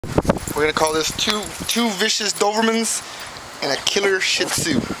We're gonna call this two vicious Dobermans and a killer Shih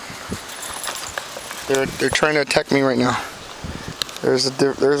Tzu. They're trying to attack me right now. There's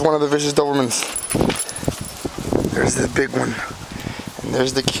one of the vicious Dobermans. There's the big one, and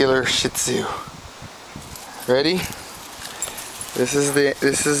there's the killer Shih Tzu. Ready? This is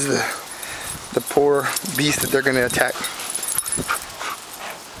the poor beast that they're gonna attack.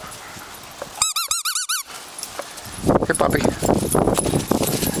 Here, Papi.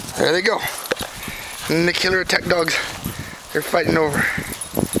 There they go. And the killer attack dogs. They're fighting over.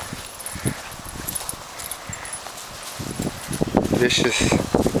 Vicious.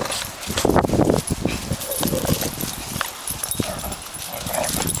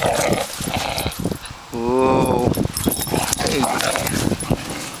 Whoa.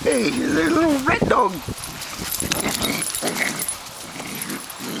 Hey, there's a little red dog.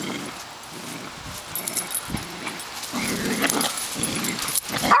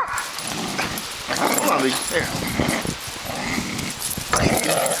 Come on, there.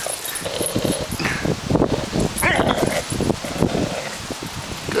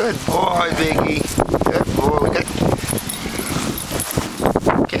 Good boy, Biggie. Good boy.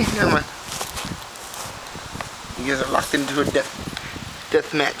 Okay, never mind. You guys are locked into a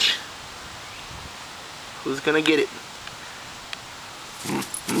death match. Who's gonna get it?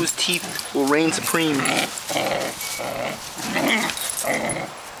 Whose teeth will reign supreme?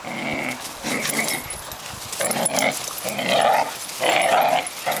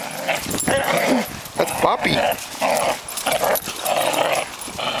 That's Papi.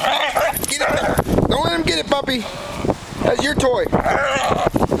 Get it! Don't let him get it, Papi. That's your toy.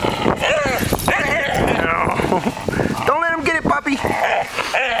 Don't let him get it, Papi.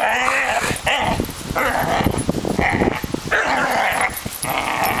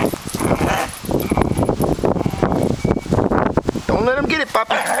 Don't let him get it,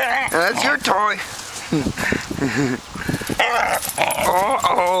 Papi. That's your toy.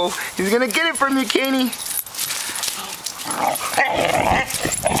 Uh-oh. He's gonna get it from you, Kenny.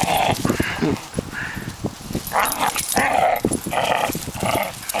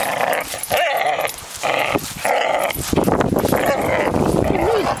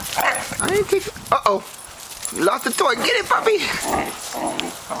 I didn't take it. Uh-oh. You lost the toy. Get it, Papi.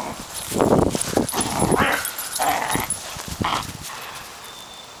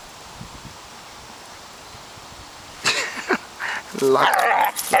 Locked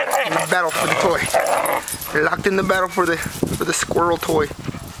in the battle for the toy. You're locked in the battle for the squirrel toy.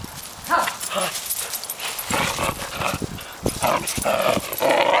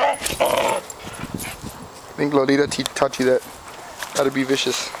 I think Lolita taught you that. How to be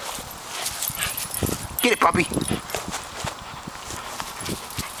vicious. Get it, Papi.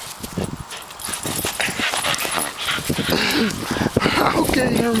 Okay,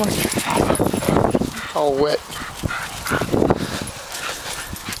 never mind. All wet.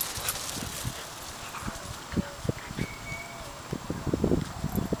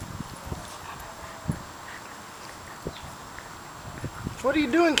 What are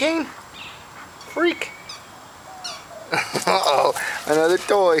you doing, Kane? Freak. Uh-oh, another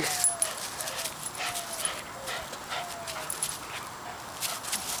toy.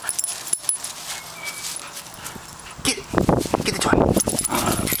 Get it. Get the toy.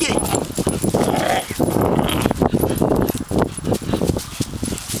 Get it.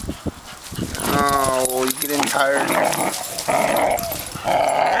 Oh, you're getting tired.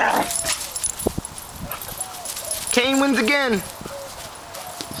 Kane wins again.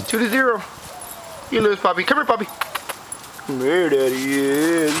 2-0. You lose, Papi. Come here, Papi. Come here, Daddy.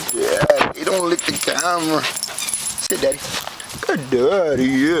 Yes. Yeah. You don't lick the camera. Sit, Daddy. Good Daddy.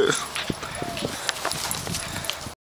 Yes.